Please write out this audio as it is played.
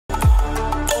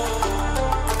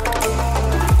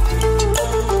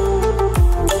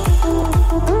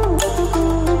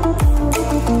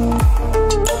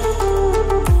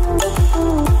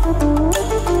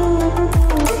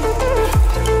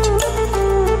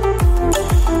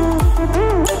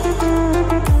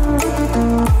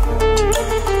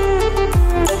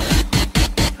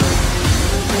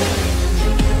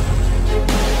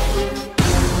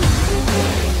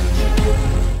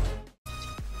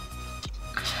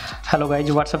Hello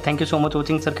guys, what's up? Thank you so much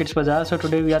watching Circuits Bazaar. So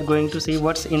today we are going to see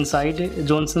what's inside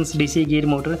Johnson's DC gear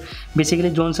motor. Basically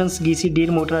Johnson's DC gear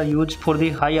motor are used for the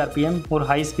high RPM or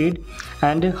high speed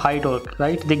and high torque,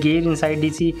 right? The gear inside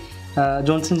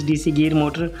Johnson's DC gear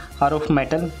motor are of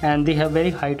metal and they have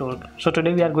very high torque. So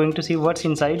today we are going to see what's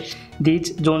inside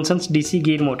these Johnson's DC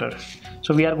gear motor.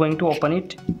 So we are going to open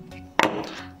it,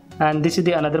 and this is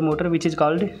the another motor which is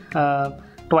called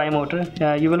toy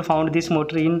motor. You will find this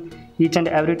motor in each and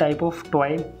every type of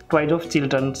toys of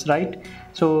children's, right?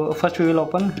 So first we will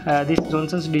open this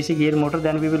Johnson's DC gear motor,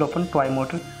 then we will open toy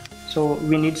motor. So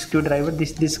we need screwdriver,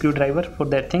 this screwdriver for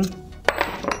that thing.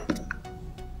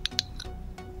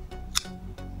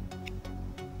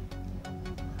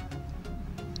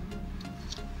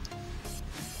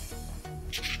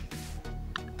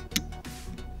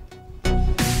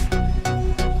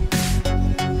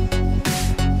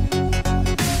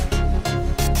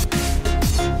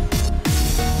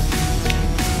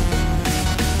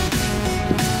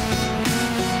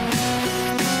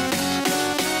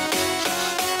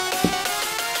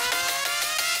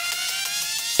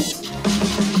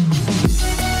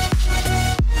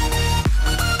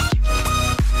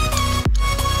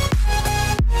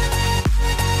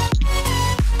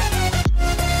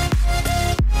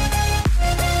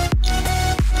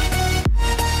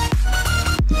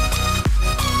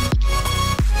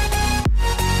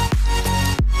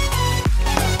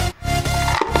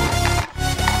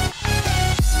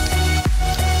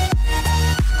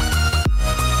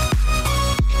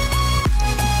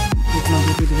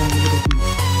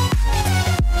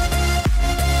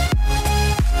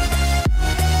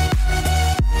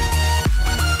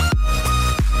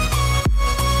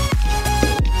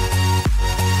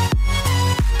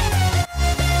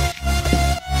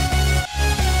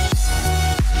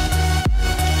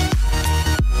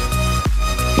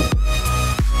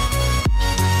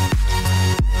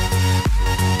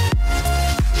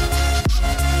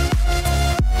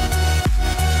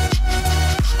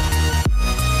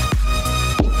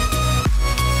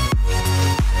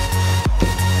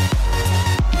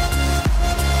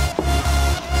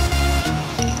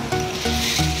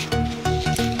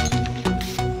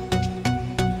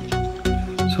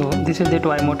 So this is the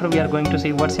toy motor. We are going to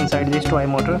see what's inside this toy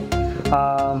motor.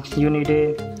 You need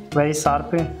a very sharp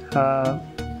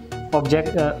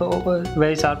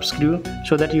very sharp screw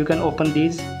so that you can open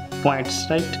these points,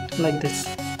 right? Like this.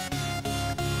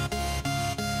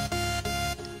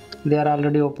 They are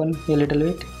already open a little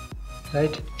bit,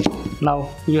 right? Now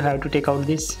you have to take out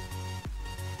this.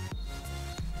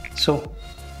 So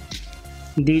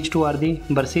these two are the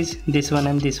bushings, this one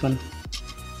and this one.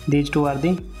 These two are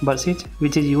the bushings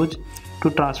which is used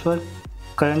to transfer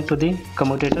current to the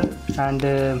commutator, and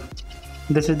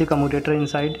this is the commutator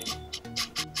inside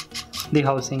the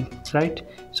housing, right?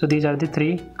 So these are the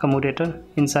three commutator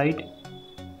inside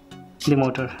the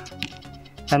motor,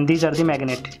 and these are the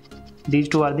magnet. These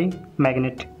two are the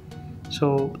magnet.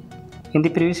 So in the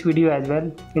previous video as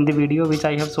well, in the video which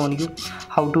I have shown you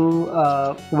how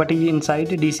to what is inside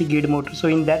DC geared motor. So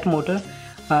in that motor,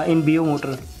 in BO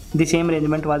motor, the same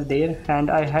arrangement was there, and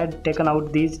I had taken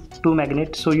out these two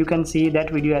magnets. So you can see that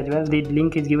video as well. The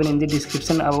link is given in the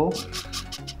description above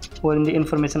or in the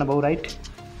information above, right?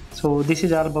 So this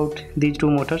is all about these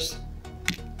two motors.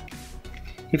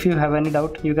 If you have any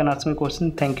doubt, you can ask me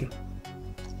question. Thank you.